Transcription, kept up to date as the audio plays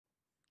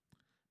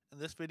In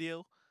this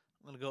video,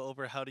 I'm going to go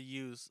over how to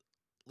use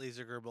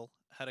LaserGRBL,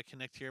 how to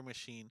connect to your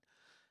machine,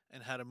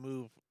 and how to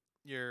move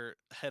your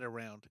head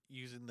around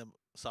using the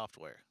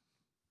software.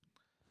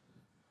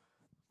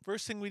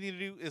 First thing we need to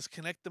do is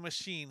connect the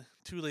machine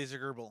to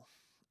LaserGRBL,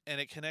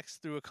 and it connects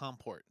through a COM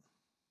port.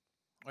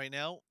 Right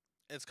now,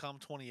 it's COM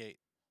 28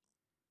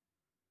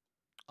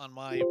 on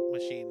my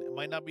machine. It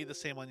might not be the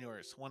same on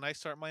yours. When I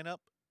start mine up,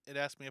 it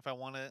asks me if I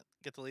want to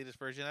get the latest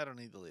version. I don't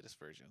need the latest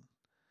version.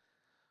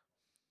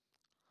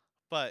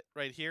 But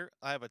right here,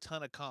 I have a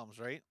ton of comms,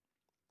 right?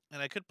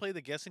 And I could play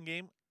the guessing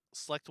game,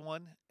 select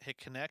one, hit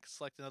connect,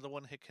 select another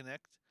one, hit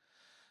connect.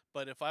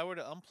 But if I were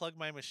to unplug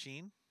my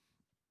machine,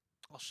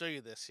 I'll show you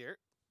this here.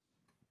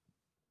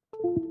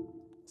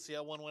 See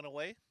how one went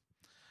away?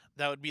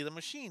 That would be the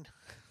machine.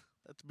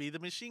 That'd be the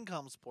machine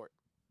comms port.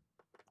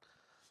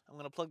 I'm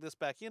going to plug this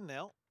back in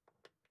now.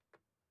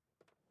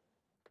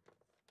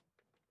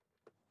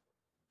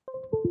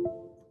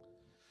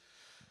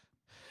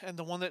 And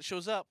the one that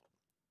shows up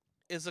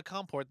is a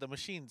COM port the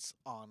machine's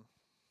on.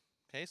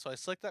 Okay, so I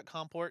select that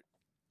COM port.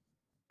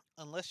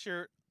 Unless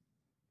you're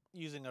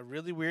using a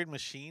really weird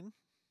machine,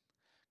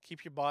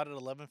 keep your baud at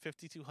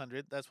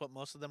 1150-200. That's what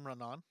most of them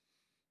run on.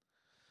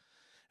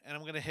 And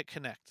I'm going to hit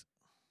connect.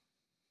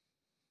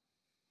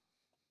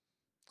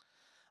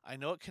 I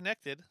know it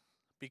connected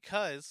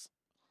because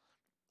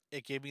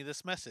it gave me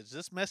this message.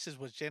 This message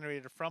was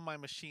generated from my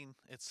machine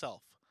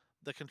itself.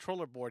 The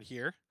controller board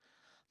here,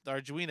 the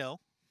Arduino,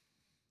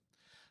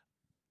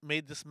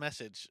 made this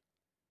message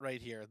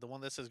right here, the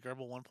one that says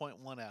GRBL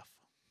 1.1F.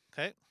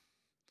 Okay?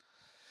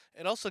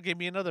 It also gave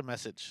me another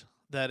message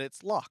that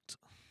it's locked.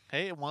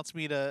 Okay? It wants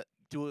me to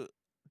do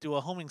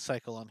a homing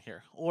cycle on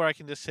here, or I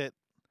can just hit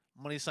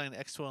money sign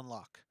X to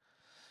unlock.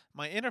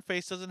 My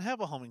interface doesn't have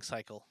a homing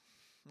cycle.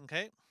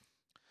 Okay?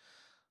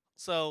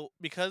 So,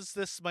 because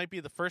this might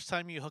be the first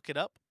time you hook it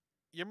up,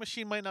 your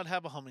machine might not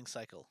have a homing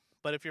cycle.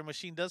 But if your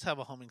machine does have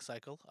a homing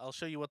cycle, I'll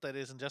show you what that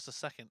is in just a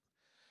second.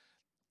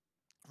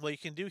 What you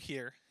can do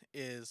here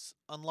is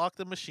unlock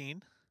the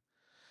machine,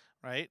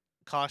 right?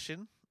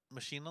 Caution,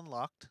 machine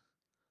unlocked.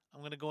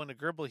 I'm going to go into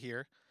GRBL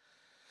here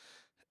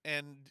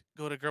and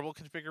go to GRBL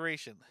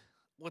configuration.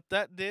 What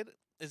that did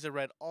is it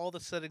read all the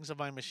settings of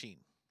my machine.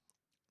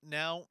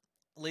 Now,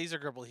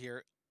 LaserGRBL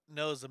here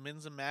knows the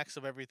mins and max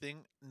of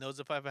everything, knows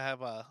if I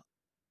have a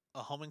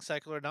homing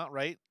cycle or not,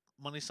 right?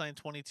 Money sign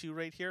 22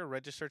 right here,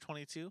 register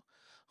 22.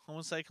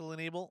 Homing cycle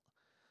enable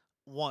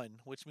 1,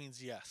 which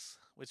means yes,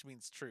 which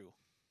means true.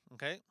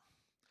 Okay?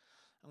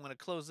 I'm going to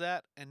close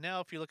that, and now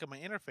if you look at my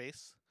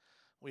interface,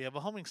 we have a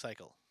homing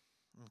cycle.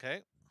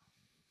 Okay?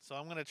 So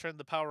I'm going to turn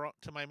the power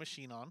to my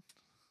machine on.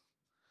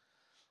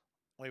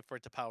 Wait for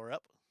it to power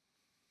up.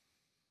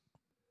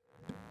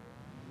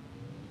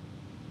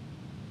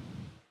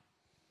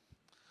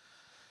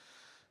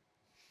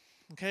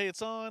 Okay,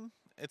 it's on.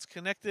 It's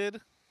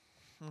connected.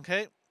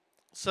 Okay?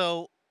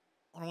 So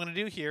what I'm going to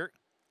do here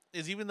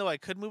is, even though I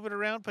could move it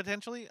around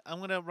potentially, I'm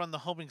going to run the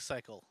homing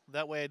cycle.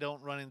 That way I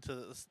don't run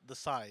into the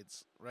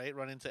sides, right?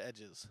 Run into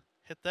edges.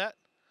 Hit that.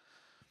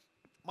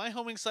 My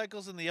homing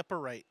cycle's in the upper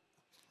right.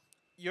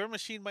 Your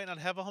machine might not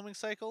have a homing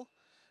cycle.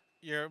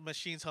 Your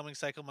machine's homing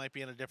cycle might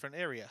be in a different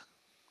area.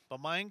 But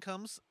mine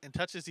comes and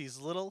touches these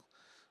little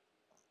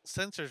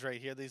sensors right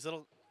here, these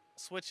little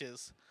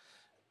switches.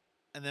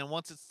 And then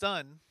once it's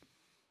done,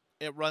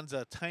 it runs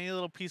a tiny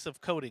little piece of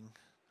coding,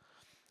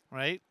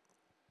 right?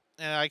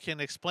 And I can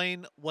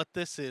explain what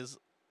this is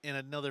in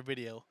another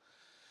video.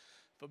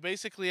 But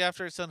basically,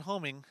 after it's done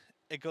homing,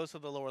 it goes to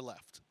the lower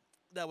left.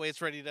 That way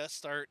it's ready to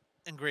start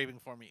engraving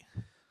for me.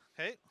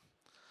 Okay?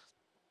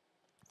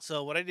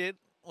 So what I did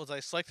was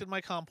I selected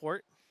my COM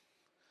port.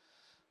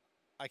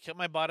 I kept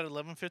my baud at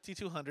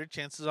 1150-200.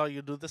 Chances are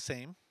you'll do the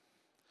same.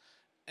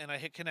 And I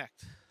hit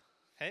connect.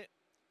 Okay?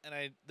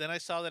 And then I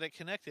saw that it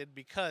connected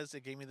because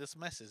it gave me this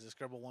message, this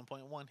GRBL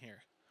 1.1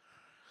 here.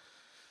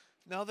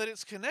 Now that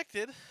it's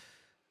connected,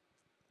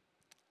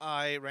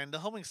 I ran the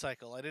homing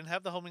cycle. I didn't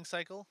have the homing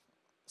cycle,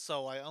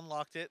 so I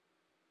unlocked it.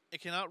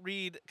 It cannot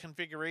read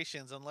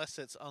configurations unless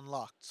it's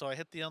unlocked. So I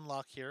hit the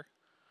unlock here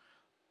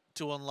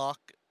to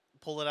unlock,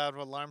 pull it out of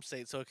alarm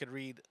state so it could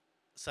read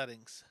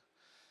settings.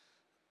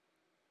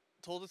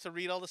 Told it to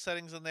read all the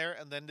settings in there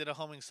and then did a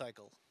homing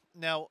cycle.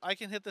 Now I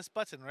can hit this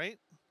button, right?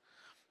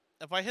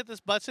 If I hit this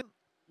button,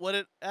 what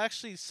it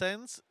actually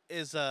sends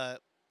is a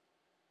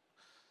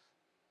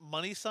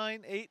money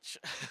sign H,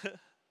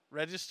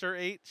 register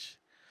H.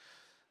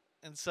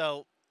 And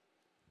so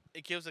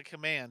it gives a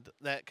command,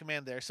 that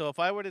command there. So if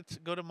I were to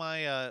go to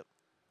my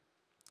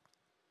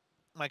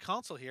my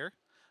console here,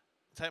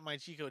 type my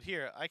G code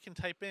here, I can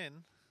type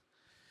in,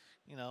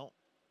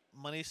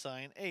 money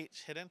sign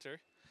H, hit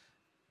enter,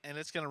 and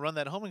it's going to run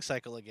that homing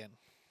cycle again.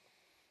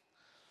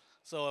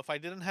 So if I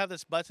didn't have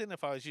this button,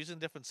 if I was using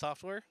different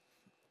software,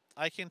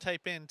 I can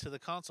type into the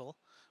console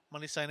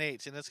money sign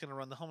H, and it's going to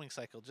run the homing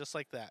cycle just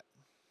like that.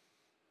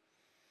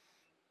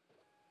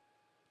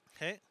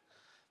 Okay.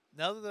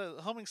 Now that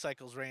the homing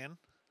cycle's ran,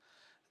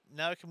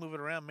 now I can move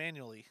it around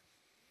manually.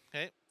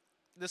 Okay.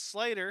 This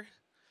slider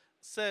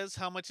says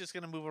how much it's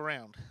going to move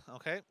around.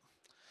 Okay.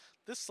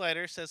 This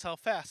slider says how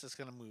fast it's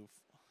going to move.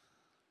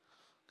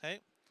 Okay.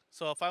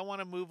 So if I want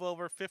to move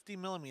over 50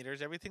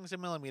 millimeters, everything's in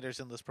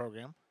millimeters in this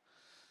program.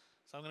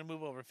 So I'm going to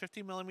move over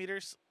 50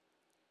 millimeters,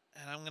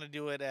 and I'm going to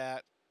do it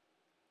at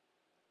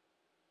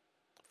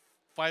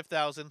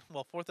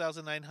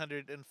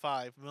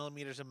 4,905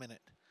 millimeters a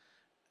minute.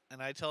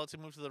 And I tell it to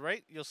move to the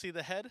right. You'll see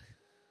the head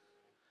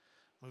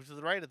move to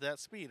the right at that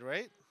speed,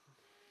 right?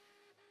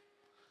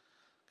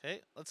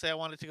 Okay, let's say I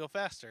want it to go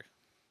faster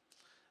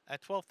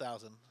at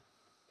 12,000.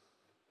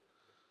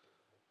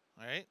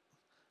 All right,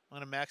 I'm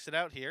going to max it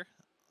out here.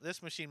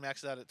 This machine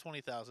maxes out at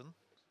 20,000.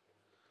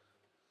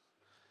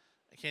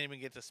 I can't even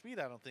get to speed,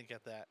 I don't think,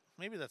 at that.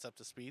 Maybe that's up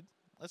to speed.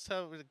 Let's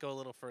have it go a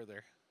little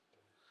further.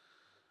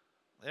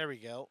 There we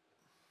go.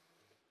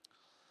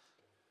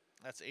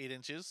 That's 8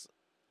 inches,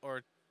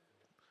 or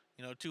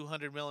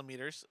 200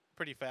 millimeters.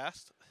 Pretty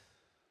fast.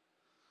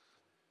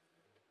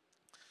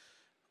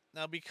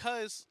 Now,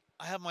 because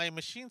I have my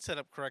machine set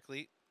up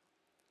correctly,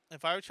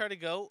 if I would try to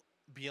go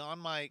beyond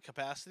my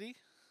capacity,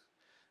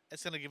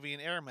 it's going to give me an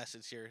error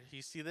message here.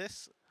 You see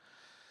this?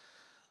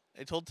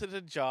 It told it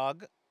to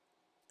jog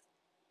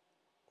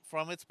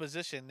from its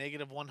position,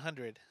 negative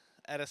 100,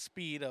 at a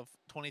speed of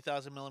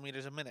 20,000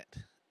 millimeters a minute.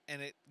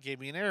 And it gave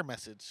me an error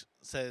message.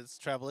 It says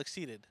travel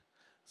exceeded.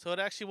 So it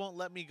actually won't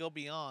let me go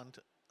beyond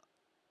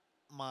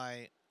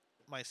my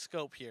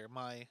scope here,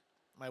 my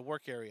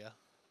work area.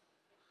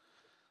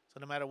 So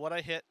no matter what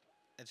I hit,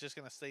 it's just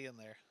going to stay in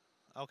there.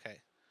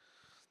 Okay.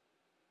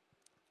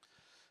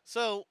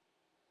 So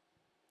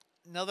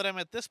now that I'm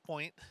at this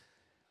point,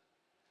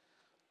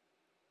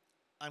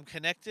 I'm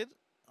connected,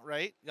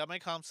 right? Got my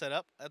comm set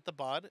up at the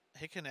bod.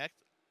 Hit connect.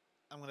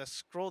 I'm going to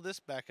scroll this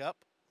back up.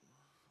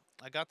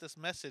 I got this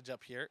message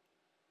up here.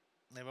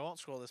 Maybe I won't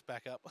scroll this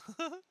back up.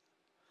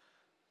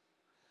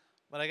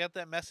 But I got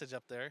that message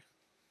up there.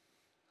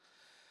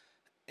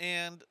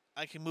 And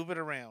I can move it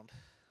around.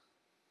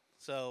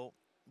 So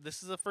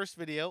this is the first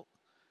video.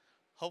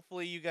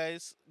 Hopefully you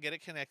guys get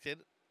it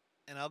connected.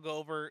 And I'll go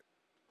over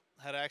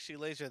how to actually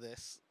laser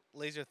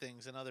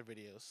things in other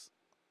videos.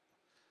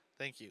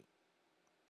 Thank you.